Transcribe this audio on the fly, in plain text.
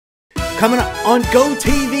Coming up on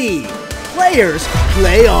GoTV, players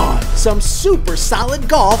play on. Some super solid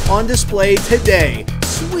golf on display today.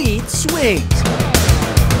 Sweet swings.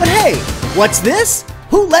 But hey, what's this?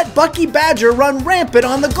 Who let Bucky Badger run rampant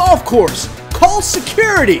on the golf course? Call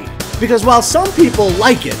security! Because while some people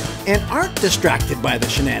like it and aren't distracted by the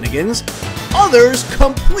shenanigans, others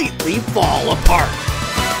completely fall apart.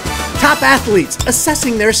 Top athletes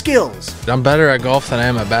assessing their skills. I'm better at golf than I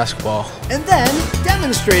am at basketball. And then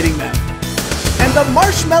demonstrating them. And the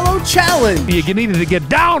Marshmallow Challenge. You needed to get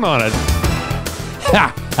down on it.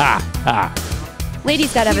 Ha, ha, ha.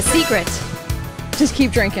 Ladies gotta have a secret. Just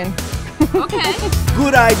keep drinking. Okay.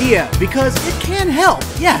 Good idea, because it can help,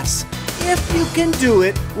 yes, if you can do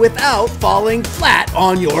it without falling flat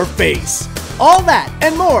on your face. All that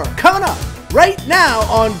and more coming up right now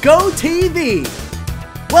on GoTV.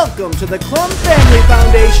 Welcome to the Klumb Family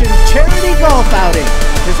Foundation Charity Golf Outing,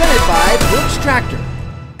 presented by Brooks Tractor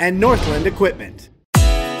and Northland Equipment.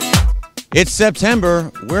 It's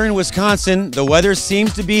September. We're in Wisconsin. The weather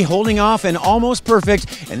seems to be holding off and almost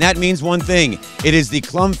perfect, and that means one thing. It is the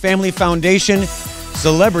Klumb Family Foundation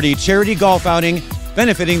Celebrity Charity Golf Outing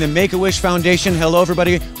benefiting the Make-A-Wish Foundation. Hello,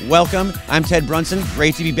 everybody. Welcome. I'm Ted Brunson.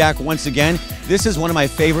 Great to be back once again. This is one of my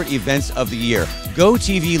favorite events of the year.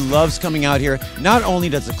 GoTV loves coming out here. Not only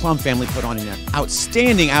does the Klumb family put on an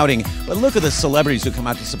outstanding outing, but look at the celebrities who come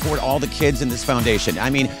out to support all the kids in this foundation. I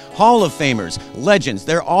mean, Hall of Famers, legends,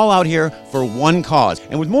 they're all out here for one cause.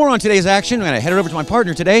 And with more on today's action, I'm going to head it over to my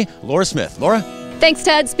partner today, Laura Smith. Laura? Thanks,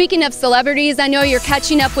 Ted. Speaking of celebrities, I know you're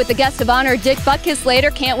catching up with the guest of honor, Dick Butkus,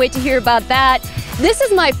 later. Can't wait to hear about that. This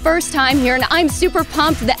is my first time here, and I'm super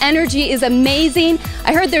pumped. The energy is amazing.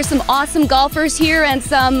 I heard there's some awesome golfers here and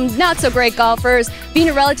some not so great golfers. Being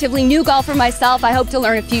a relatively new golfer myself, I hope to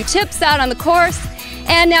learn a few tips out on the course.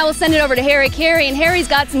 And now we'll send it over to Harry Carey, and Harry's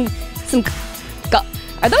got some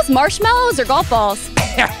are those marshmallows or golf balls?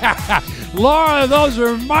 Laura, those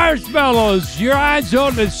are marshmallows. Your eyes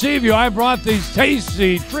don't deceive you. I brought these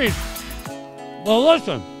tasty treats. Well,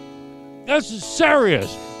 listen, this is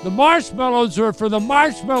serious. The marshmallows are for the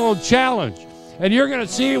Marshmallow Challenge, and you're going to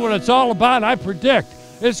see what it's all about. I predict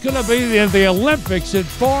it's going to be in the Olympics in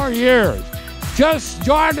 4 years. Just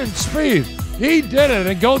Jordan Spieth, he did it,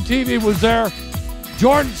 and GoTV was there.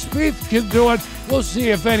 Jordan Spieth can do it. We'll see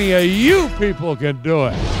if any of you people can do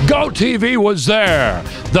it. GoTV was there.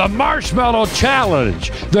 The Marshmallow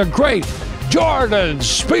Challenge. The great Jordan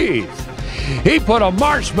Spieth. He put a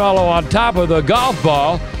marshmallow on top of the golf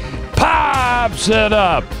ball, pops it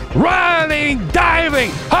up, running,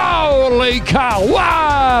 diving. Holy cow,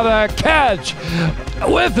 what a catch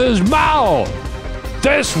with his mouth.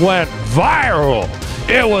 This went viral.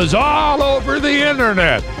 It was all over the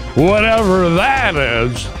internet, whatever that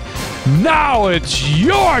is. Now it's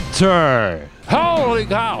your turn. Holy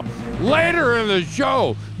cow. Later in the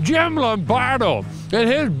show, Jim Lombardo and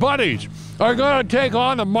his buddies are going to take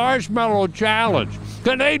on the Marshmallow Challenge.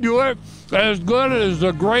 Can they do it as good as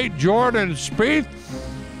the great Jordan Spieth?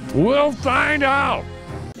 We'll find out.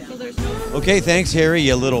 Okay, thanks, Harry,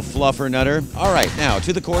 you little fluffer nutter. All right, now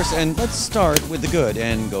to the course, and let's start with the good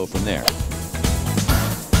and go from there.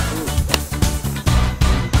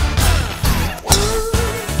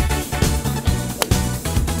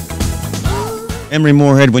 Emery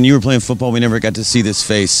Moorhead, when you were playing football, we never got to see this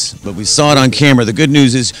face, but we saw it on camera. The good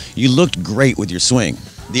news is you looked great with your swing.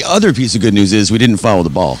 The other piece of good news is we didn't follow the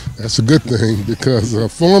ball. That's a good thing because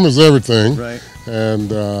form is everything. Right. And,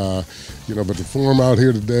 but the form out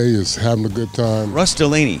here today is having a good time. Russ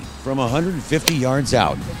Delaney from 150 yards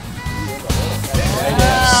out.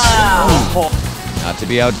 Not to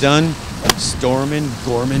be outdone, Stormin'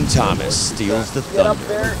 Gorman Thomas steals the thunder. Get up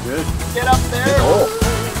there. Good. Get up there. Oh.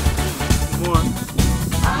 Come on.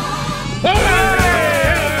 Hey!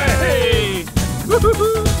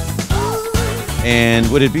 And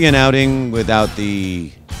would it be an outing without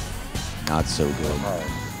the not so good? I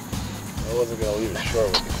wasn't going to leave it short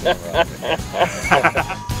with the camera out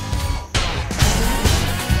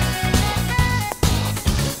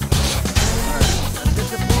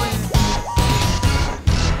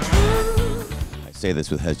I say this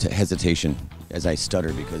with hesitation as I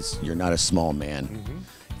stutter because you're not a small man.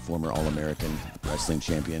 Former All-American wrestling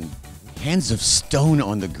champion. Hands of stone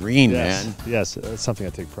on the green, man. Yes, that's something I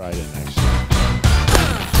take pride in, actually.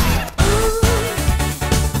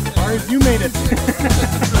 Or if you made it.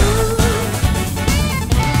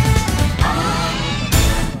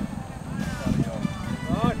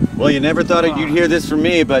 Well, you never thought you'd hear this from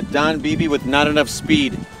me, but Don Beebe with not enough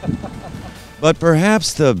speed. But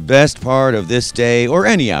perhaps the best part of this day, or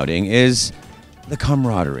any outing, is the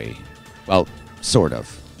camaraderie. Well, sort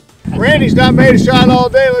of. Randy's not made a shot all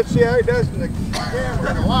day. Let's see how he does in the camera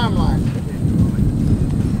in the limelight.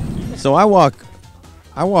 So I walk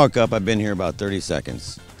up. I've been here about 30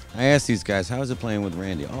 seconds. I asked these guys, how's it playing with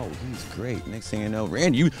Randy? Oh, he's great. Next thing I know,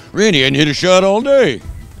 Randy hadn't hit a shot all day.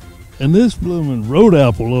 And this blooming road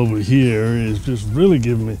apple over here is just really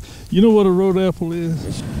giving me. You know what a road apple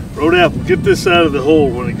is? Road apple, get this out of the hole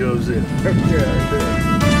when it goes in.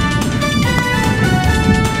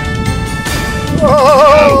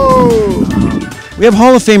 Whoa! We have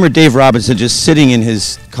Hall of Famer Dave Robinson just sitting in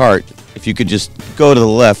his cart. If you could just go to the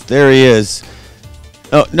left, there he is.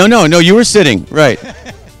 Oh, no, you were sitting, right.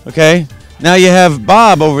 Okay, now you have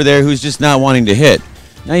Bob over there who's just not wanting to hit.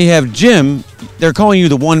 Now you have Jim. They're calling you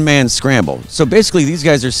the one-man scramble. So basically these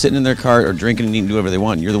guys are sitting in their car or drinking and eating, do whatever they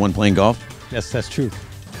want. You're the one playing golf? Yes, that's true.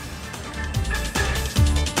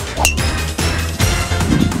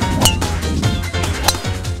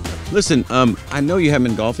 Listen, I know you haven't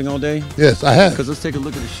been golfing all day. Yes, I have. Because let's take a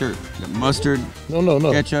look at the shirt. Got mustard, No.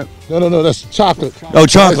 ketchup. No, that's chocolate. Oh,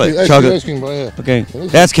 chocolate. Ice Chocolate. cream right here. Okay,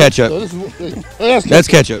 that's ketchup. So that's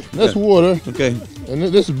Ketchup. That's Yeah. water. Okay. And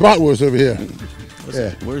this is bratwurst over here.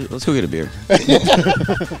 Let's go get a beer.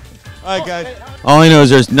 All right, guys. All I know is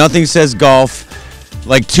there's nothing says golf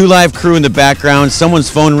like 2 Live Crew in the background, someone's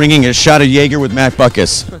phone ringing, a shot of Jaeger with Matt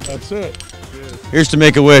Buckus. That's it. Here's to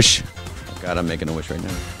make a wish. Oh, God, I'm making a wish right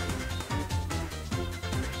now.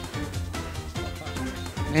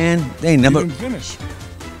 Man, they ain't never. Finish.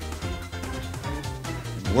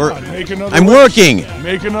 Make another I'm wish. Working.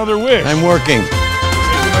 Make another wish. I'm working.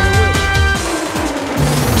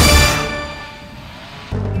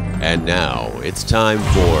 And now it's time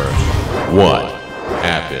for What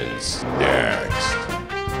Happens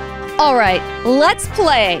Next. All right, let's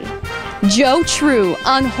play. Joe True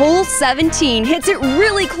on hole 17 hits it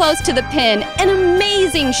really close to the pin. An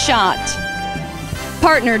amazing shot.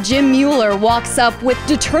 Partner Jim Mueller walks up with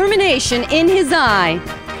determination in his eye.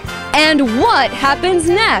 And what happens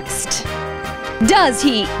next? Does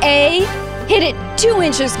he A, hit it 2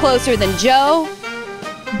 inches closer than Joe?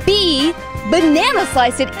 B, banana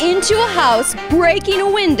slice it into a house, breaking a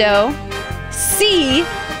window? C,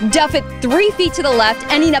 duff it 3 feet to the left,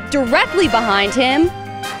 ending up directly behind him?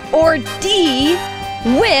 Or D,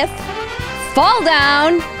 whiff, fall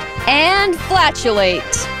down, and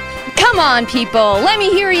flatulate? Come on, people, let me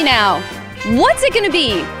hear you now. What's it gonna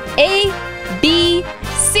be? A, B,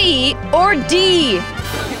 C, or D?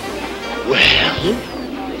 Well,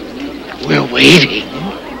 we're waiting.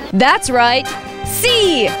 That's right,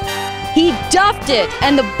 C. He duffed it,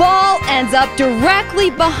 and the ball ends up directly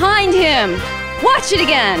behind him. Watch it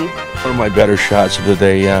again. One of my better shots of the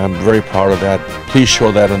day. I'm very proud of that. Please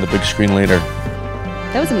show that on the big screen later.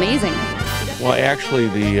 That was amazing. Well, actually,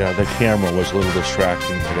 the camera was a little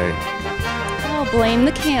distracting today. Oh, blame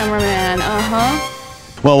the cameraman.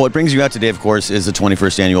 Well, what brings you out today, of course, is the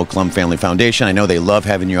 21st Annual Klumb Family Foundation. I know they love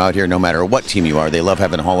having you out here no matter what team you are. They love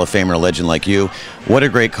having a Hall of Famer, a legend like you. What a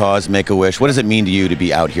great cause, Make-A-Wish. What does it mean to you to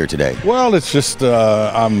be out here today? Well, it's just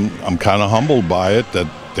I'm kind of humbled by it that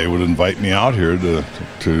they would invite me out here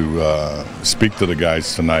to speak to the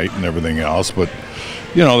guys tonight and everything else. But,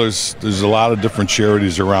 you know, there's a lot of different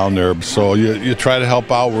charities around there, so you try to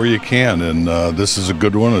help out where you can. And this is a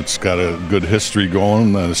good one. It's got a good history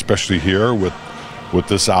going, especially here with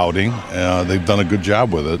this outing. They've done a good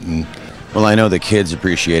job with it. And well, I know the kids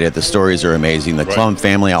appreciate it. The stories are amazing. The Klumb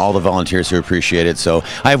family, all the volunteers who appreciate it. So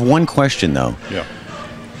I have one question, though. Yeah.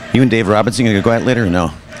 You and Dave Robinson going to go out later or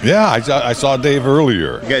no? Yeah, I saw Dave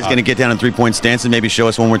earlier. You guys going to get down in three-point stance and maybe show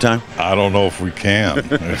us one more time? I don't know if we can.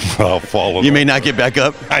 I'll follow. You may not get back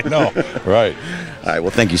up. I know, right. All right, well,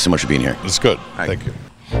 thank you so much for being here. It's good. Thank you.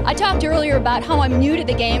 I talked earlier about how I'm new to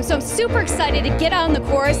the game, so I'm super excited to get out on the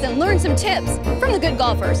course and learn some tips from the good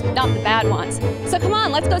golfers, not the bad ones. So come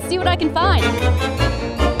on, let's go see what I can find.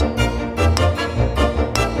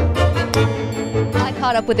 I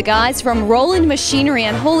caught up with the guys from Roland Machinery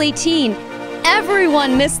on hole 18.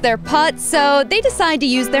 Everyone missed their putt, so they decided to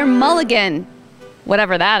use their mulligan.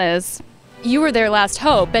 Whatever that is. You were their last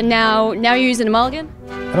hope, and now you're using a mulligan?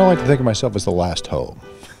 I don't like to think of myself as the last hope.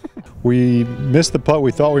 We missed the putt,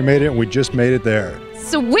 we thought we made it, and we just made it there.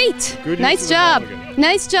 Sweet! Nice job.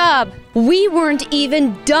 Nice job. We weren't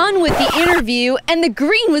even done with the interview, and the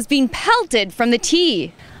green was being pelted from the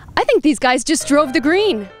tee. I think these guys just drove the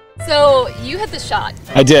green. So, you hit the shot.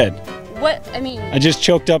 I did. What, I mean... I just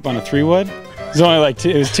choked up on a 3-wood. It was only like,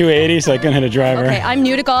 it was 280, so I couldn't hit a driver. Okay, I'm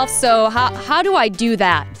new to golf, so how do I do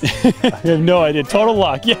that? I have no idea. Total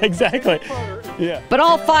luck. Yeah, exactly. Yeah. But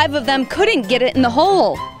all 5 of them couldn't get it in the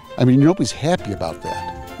hole. I mean, nobody's happy about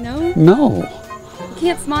that. No? No. You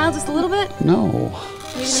can't smile just a little bit? No.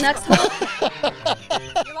 Maybe the next hole.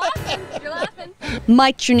 You're laughing. You're laughing.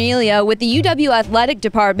 Mike Ternelia with the UW Athletic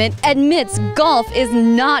Department admits golf is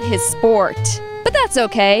not his sport. But that's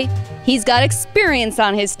okay. He's got experience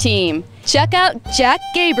on his team. Check out Jack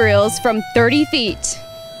Gabriels from 30 feet.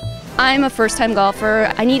 I'm a first-time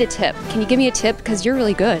golfer. I need a tip. Can you give me a tip? Because you're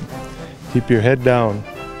really good. Keep your head down.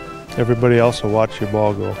 Everybody else will watch your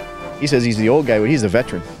ball go. He says he's the old guy, but he's the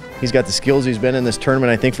veteran. He's got the skills. He's been in this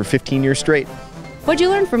tournament, I think, for 15 years straight. What'd you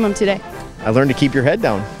learn from him today? I learned to keep your head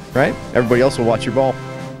down, right? Everybody else will watch your ball.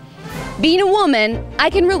 Being a woman,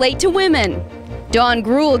 I can relate to women. Dawn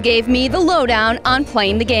Gruel gave me the lowdown on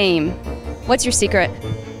playing the game. What's your secret?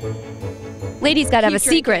 Ladies gotta have a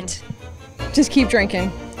secret. Just keep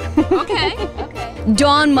drinking. Okay.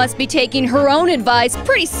 Dawn must be taking her own advice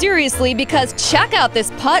pretty seriously because check out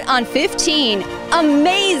this putt on 15.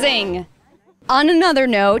 Amazing! On another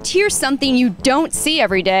note, here's something you don't see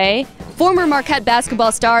every day. Former Marquette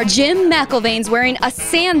basketball star Jim McIlvain's wearing a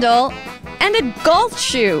sandal and a golf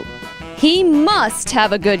shoe. He must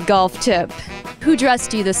have a good golf tip. Who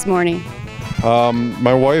dressed you this morning?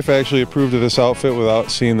 My wife actually approved of this outfit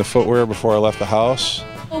without seeing the footwear before I left the house.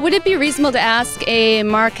 Well, would it be reasonable to ask a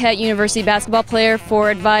Marquette University basketball player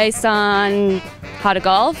for advice on how to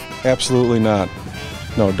golf? Absolutely not.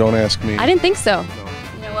 No, don't ask me. I didn't think so.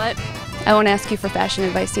 You know what? I won't ask you for fashion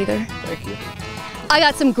advice either. Thank you. I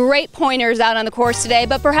got some great pointers out on the course today,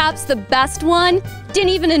 but perhaps the best one didn't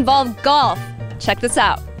even involve golf. Check this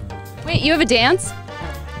out. Wait, you have a dance?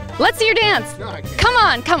 Let's see your dance. Come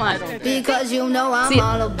on, come on. Because you know I'm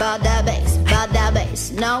all about that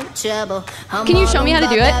bass, no trouble. Can you show me how to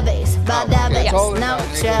do it? About that bass, no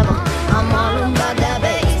trouble. I'm all about that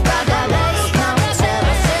bass, no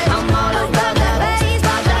trouble. I'm all about that bass.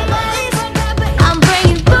 I'm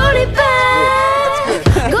bringing booty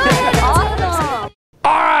back. Go ahead.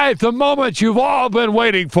 All right, the moment you've all been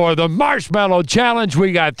waiting for, the Marshmallow Challenge.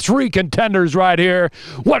 We got 3 contenders right here.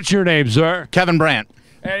 What's your name, sir? Kevin Brandt.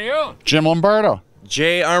 And you? Jim Lombardo.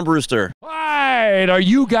 Jay Armbruster. All right, are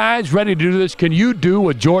you guys ready to do this? Can you do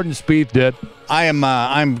what Jordan Spieth did?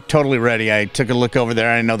 I'm totally ready. I took a look over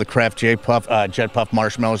there. I know the Kraft Jet Puff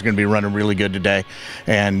Marshmallow is going to be running really good today,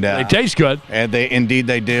 and they taste good. And indeed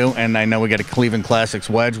they do. And I know we got a Cleveland Classics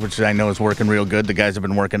wedge, which I know is working real good. The guys have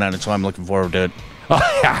been working on it, so I'm looking forward to it. All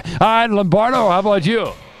right, Lombardo, how about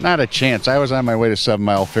you? Not a chance. I was on my way to 7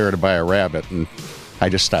 Mile Fair to buy a rabbit, and I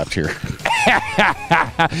just stopped here.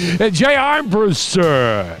 Jay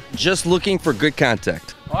Armbruster. Just looking for good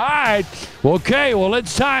contact. All right. Okay, well,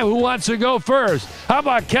 it's time. Who wants to go first? How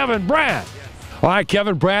about Kevin Brandt? All right,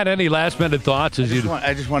 Kevin Brandt, any last-minute thoughts? I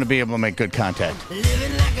just want to be able to make good contact.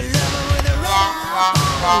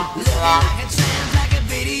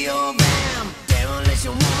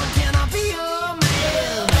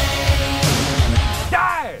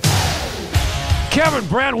 Kevin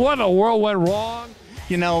Brandt, what in the world went wrong?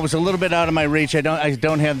 You know, it was a little bit out of my reach. I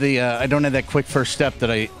don't have that quick first step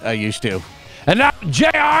that I used to. And now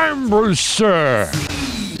Jay Armbruster.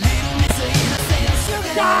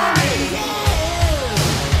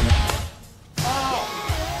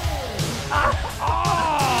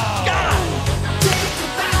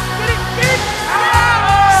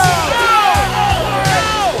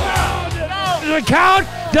 Does it count?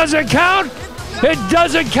 Does it count? It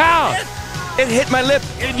doesn't count. It hit my lip.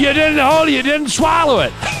 You didn't hold it. You didn't swallow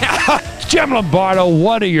it. Jim Lombardo,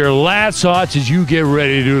 what are your last thoughts as you get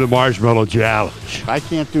ready to do the Marshmallow Challenge? I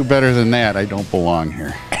can't do better than that. I don't belong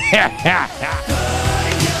here.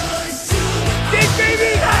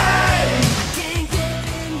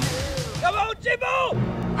 Come on, Jimbo!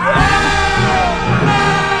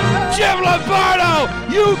 Jim Lombardo,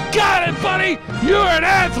 you got it, buddy. You're an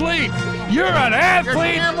athlete. You're an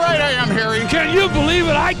athlete. You're damn right I am, Harry. Can you believe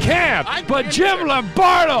it? I can't. But Jim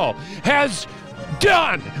Lombardo has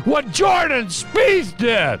done what Jordan Spieth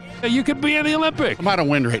did. You could be in the Olympics. I'm out of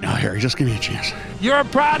wind right now, Harry. Just give me a chance. You're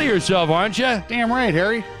proud of yourself, aren't you? Damn right,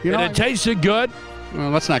 Harry. You know, and it tasted good? Well,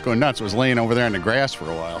 let's not go nuts. I was laying over there in the grass for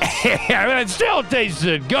a while. I mean, it still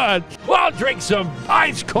tasted good. Well, drink some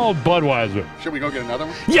ice-cold Budweiser. Should we go get another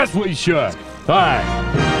one? Yes, we should. All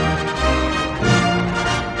right.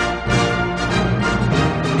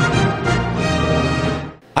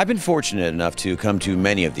 I've been fortunate enough to come to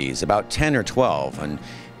many of these, about 10 or 12, and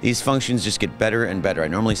these functions just get better and better. I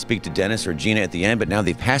normally speak to Dennis or Gina at the end, but now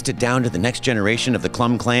they've passed it down to the next generation of the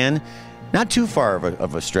Klumb clan. Not too far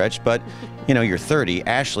of a stretch, but you know, you're 30.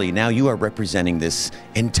 Ashley, now you are representing this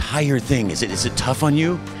entire thing. Is it tough on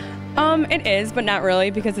you? It is, but not really,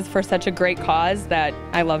 because it's for such a great cause that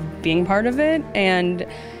I love being part of it, and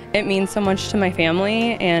it means so much to my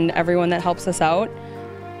family and everyone that helps us out.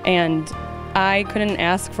 And I couldn't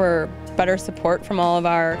ask for better support from all of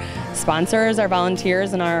our sponsors, our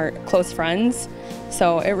volunteers, and our close friends.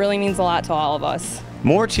 So it really means a lot to all of us.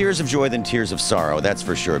 More tears of joy than tears of sorrow, that's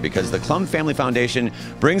for sure, because the Klumb Family Foundation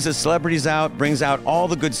brings the celebrities out, brings out all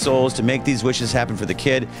the good souls to make these wishes happen for the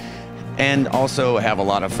kid, and also have a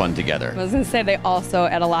lot of fun together. I was going to say they also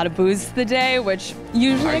add a lot of booze to the day, which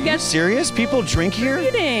usually Are you gets serious? People drink here?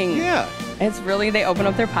 eating. Yeah. It's really, they open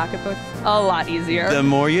up their pocketbooks a lot easier. The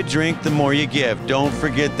more you drink, the more you give. Don't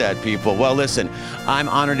forget that, people. Well, listen, I'm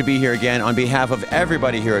honored to be here again. On behalf of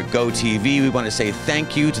everybody here at GoTV, we want to say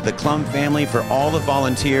thank you to the Klumb family for all the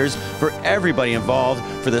volunteers, for everybody involved,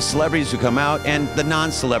 for the celebrities who come out, and the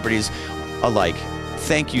non-celebrities alike.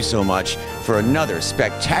 Thank you so much for another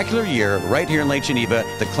spectacular year right here in Lake Geneva,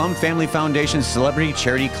 the Klumb Family Foundation Celebrity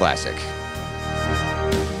Charity Classic.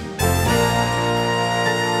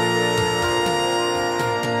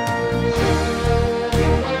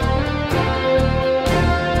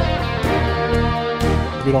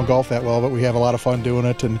 We don't golf that well, but we have a lot of fun doing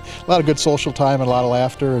it, and a lot of good social time and a lot of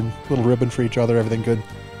laughter and a little ribbon for each other, everything good.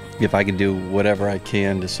 If I can do whatever I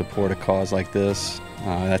can to support a cause like this,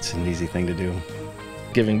 that's an easy thing to do.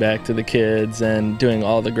 Giving back to the kids and doing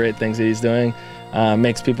all the great things that he's doing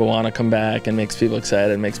makes people want to come back and makes people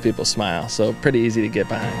excited, makes people smile. So pretty easy to get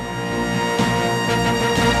behind.